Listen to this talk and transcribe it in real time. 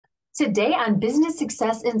Today on Business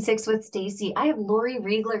Success in Six with Stacie, I have Lori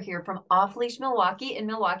Riegler here from Off Leash Milwaukee in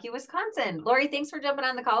Milwaukee, Wisconsin. Lori, thanks for jumping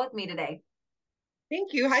on the call with me today.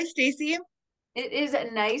 Thank you. Hi, Stacie. It is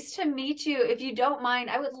nice to meet you. If you don't mind,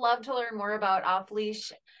 I would love to learn more about Off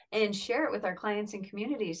Leash and share it with our clients and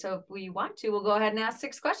community. So if we want to, we'll go ahead and ask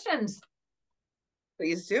 6 questions.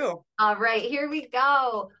 Please do. All right, here we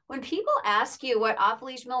go. When people ask you what Off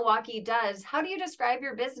Leash Milwaukee does, how do you describe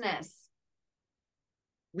your business?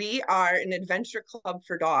 We are an adventure club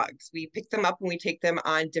for dogs. We pick them up and we take them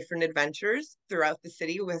on different adventures throughout the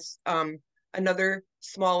city with another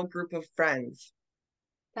small group of friends.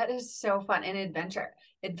 That is so fun. An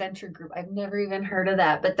adventure group. I've never even heard of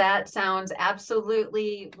that, but that sounds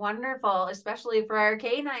absolutely wonderful, especially for our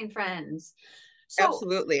canine friends. So,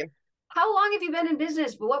 Absolutely. how long have you been in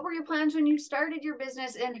business? What were your plans when you started your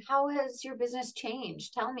business, and how has your business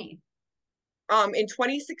changed? Tell me. In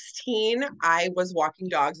 2016, I was walking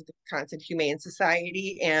dogs at the Wisconsin Humane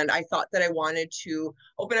Society, and I thought that I wanted to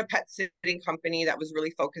open a pet sitting company that was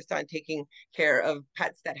really focused on taking care of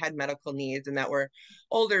pets that had medical needs and that were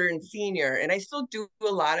older and senior. And I still do a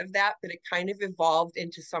lot of that, but it kind of evolved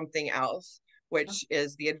into something else, which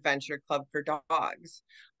is the Adventure Club for Dogs.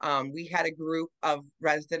 We had a group of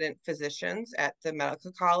resident physicians at the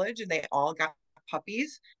medical college, and they all got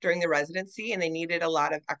puppies during the residency, and they needed a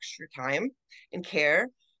lot of extra time and care.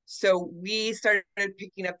 So we started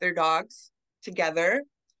picking up their dogs together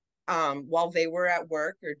while they were at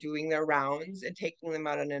work or doing their rounds and taking them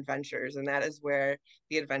out on adventures. And that is where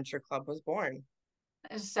the Adventure Club was born.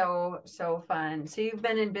 So fun. So you've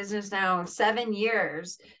been in business now 7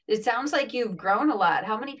 years. It sounds like you've grown a lot.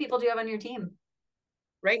 How many people do you have on your team?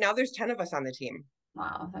 Right now, there's 10 of us on the team.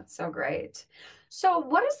 Wow, that's so great. So,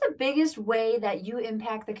 what is the biggest way that you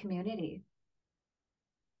impact the community?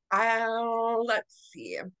 Let's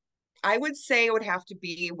see. I would say it would have to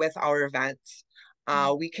be with our events.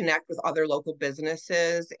 We connect with other local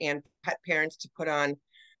businesses and pet parents to put on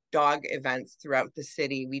dog events throughout the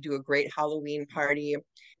city. We do a great Halloween party,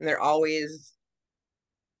 and they're always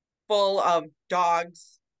full of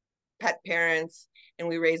dogs, pet parents, and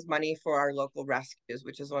we raise money for our local rescues,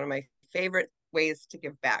 which is one of my favorite ways to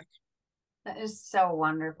give back. That is so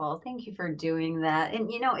wonderful. Thank you for doing that. And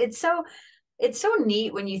it's so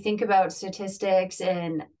neat when you think about statistics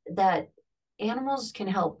and that animals can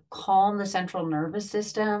help calm the central nervous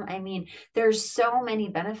system. I mean, there's so many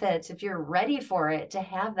benefits if you're ready for it to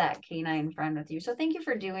have that canine friend with you. So thank you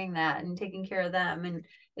for doing that and taking care of them and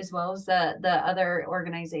as well as the other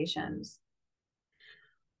organizations.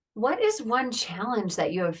 What is one challenge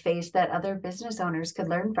that you have faced that other business owners could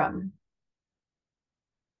learn from?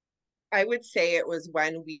 I would say it was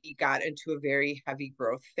when we got into a very heavy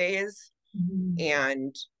growth phase, Mhm.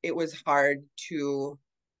 and it was hard to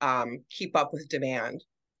keep up with demand.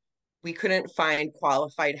 We couldn't find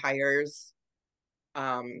qualified hires,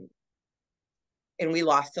 um, and we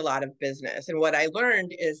lost a lot of business. And what I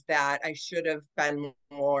learned is that I should have had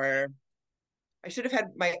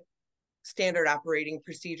my standard operating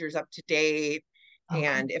procedures up to date. Okay.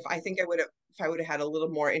 And if I would have had a little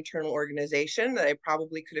more internal organization, that I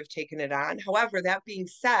probably could have taken it on. However, that being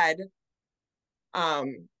said,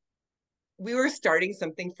 um, we were starting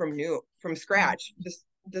something from scratch.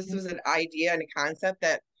 This was an idea and a concept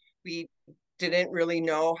that we didn't really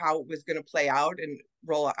know how it was going to play out and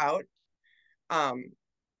roll out. Um,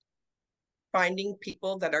 Finding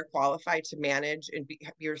people that are qualified to manage and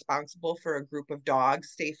be responsible for a group of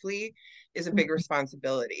dogs safely is a big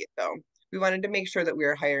responsibility. So we wanted to make sure that we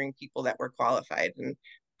were hiring people that were qualified and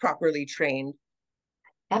properly trained.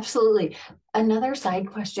 Absolutely. Another side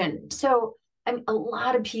question. So, a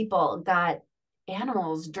lot of people got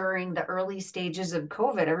animals during the early stages of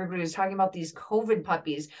COVID. Everybody was talking about these COVID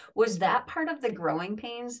puppies. Was that part of the growing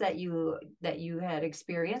pains that you had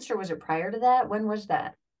experienced, or was it prior to that? When was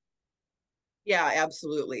that? Yeah,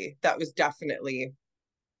 absolutely. That was definitely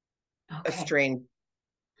a Okay. strain.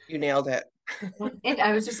 You nailed it. And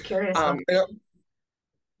I was just curious. Um,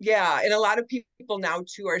 Yeah, and a lot of people now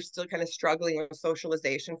too are still kind of struggling with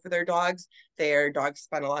socialization for their dogs. Their dogs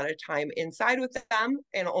spend a lot of time inside with them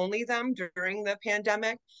and only them during the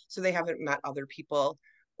pandemic, so they haven't met other people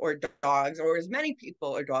or dogs or as many people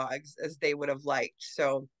or dogs as they would have liked.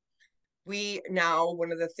 So we now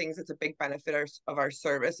one of the things that's a big benefit of our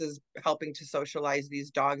service is helping to socialize these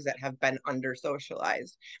dogs that have been under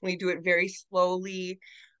socialized. We do it very slowly,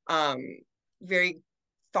 um, very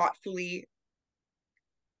thoughtfully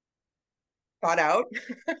thought out,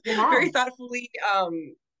 Yeah. very thoughtfully.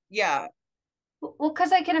 Yeah, Well,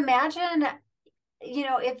 because I can imagine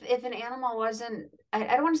if an animal wasn't, I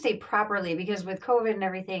don't want to say properly, because with COVID and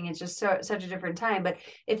everything, it's just such a different time. But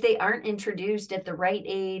if they aren't introduced at the right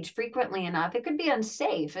age frequently enough, it could be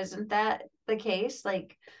unsafe. Isn't that the case?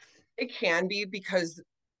 Like, It can be because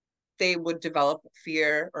they would develop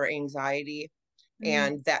fear or anxiety, mm,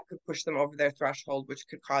 and that could push them over their threshold, which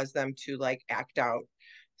could cause them to like act out.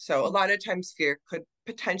 So a lot of times fear could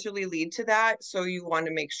potentially lead to that. So you want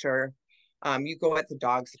to make sure you go at the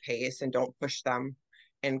dog's pace and don't push them,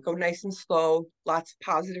 and go nice and slow, lots of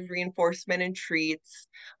positive reinforcement and treats.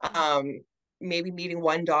 Um, Maybe meeting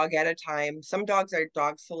one dog at a time. Some dogs are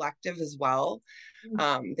dog selective as well.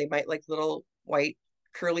 They might like little white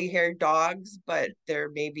curly haired dogs, but they're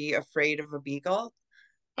maybe afraid of a beagle.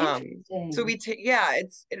 So interesting. yeah,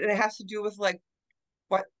 it has to do with like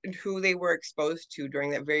what and who they were exposed to during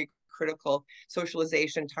that very critical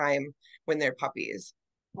socialization time when they're puppies.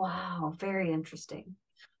 Wow, very interesting.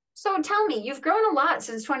 So tell me, you've grown a lot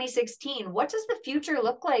since 2016. What does the future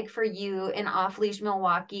look like for you in Off Leash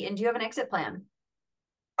Milwaukee? And do you have an exit plan?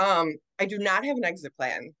 I do not have an exit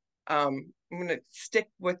plan. I'm going to stick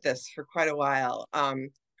with this for quite a while.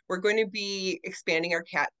 We're going to be expanding our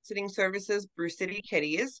cat sitting services, Brew City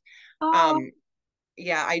Kitties. Oh, Um,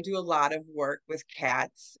 yeah, I do a lot of work with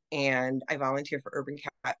cats, and I volunteer for Urban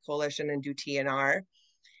Cat Coalition and do TNR.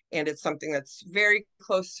 And it's something that's very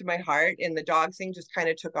close to my heart. And the dog thing just kind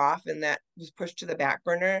of took off, and that was pushed to the back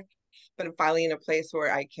burner. But I'm finally in a place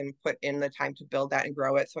where I can put in the time to build that and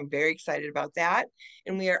grow it. So I'm very excited about that.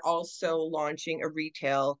 And we are also launching a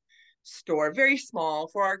retail store, very small,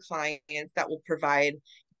 for our clients that will provide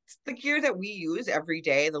the gear that we use every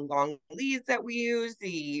day, the long leads that we use,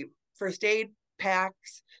 the first aid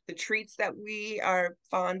packs, the treats that we are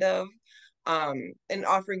fond of, and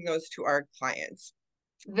offering those to our clients.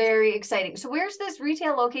 very exciting. So where's this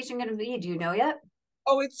retail location going to be? Do you know yet?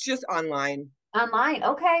 Oh, it's just online. Online.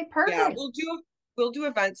 Okay, Yeah, perfect. we'll do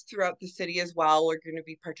events throughout the city as well. We're going to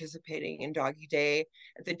be participating in Doggy Day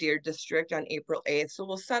at the Deer District on April 8th. So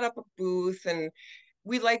we'll set up a booth, and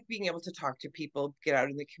we like being able to talk to people, get out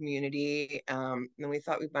in the community. And we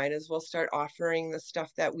thought we might as well start offering the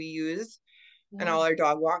stuff that we use and Yeah. all our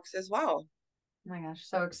dog walks as well. Oh my gosh,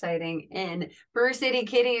 so exciting. And Brew City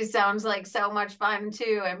Kitties sounds like so much fun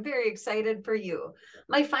too. I'm very excited for you.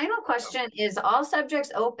 My final question is all subjects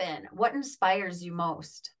open. What inspires you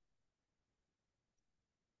most?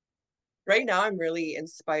 Right now, I'm really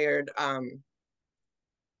inspired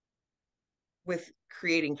with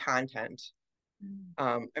creating content.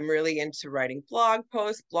 I'm really into writing blog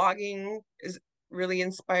posts. Blogging is really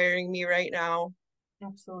inspiring me right now.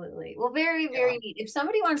 Absolutely. Well, very, Yeah. very neat. If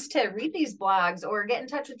somebody wants to read these blogs or get in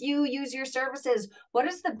touch with you, use your services, what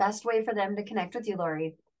is the best way for them to connect with you,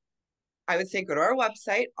 Lori? I would say go to our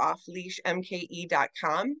website,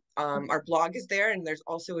 offleashmke.com. Our blog is there, and there's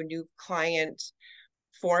also a new client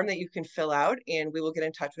form that you can fill out, and we will get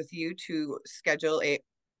in touch with you to schedule a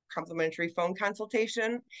complimentary phone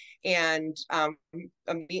consultation and a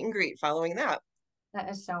meet and greet following that. That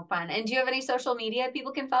is so fun. And do you have any social media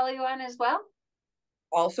people can follow you on as well?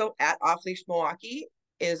 Also, at Off Leash Milwaukee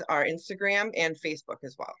is our Instagram and Facebook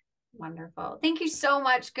as well. Wonderful. Thank you so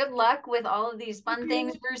much. Good luck with all of these Thank fun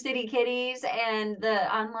things, you. Brew City Kitties and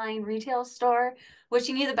the online retail store.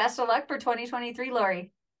 Wishing you the best of luck for 2023,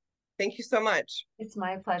 Lori. Thank you so much. It's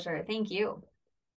my pleasure. Thank you.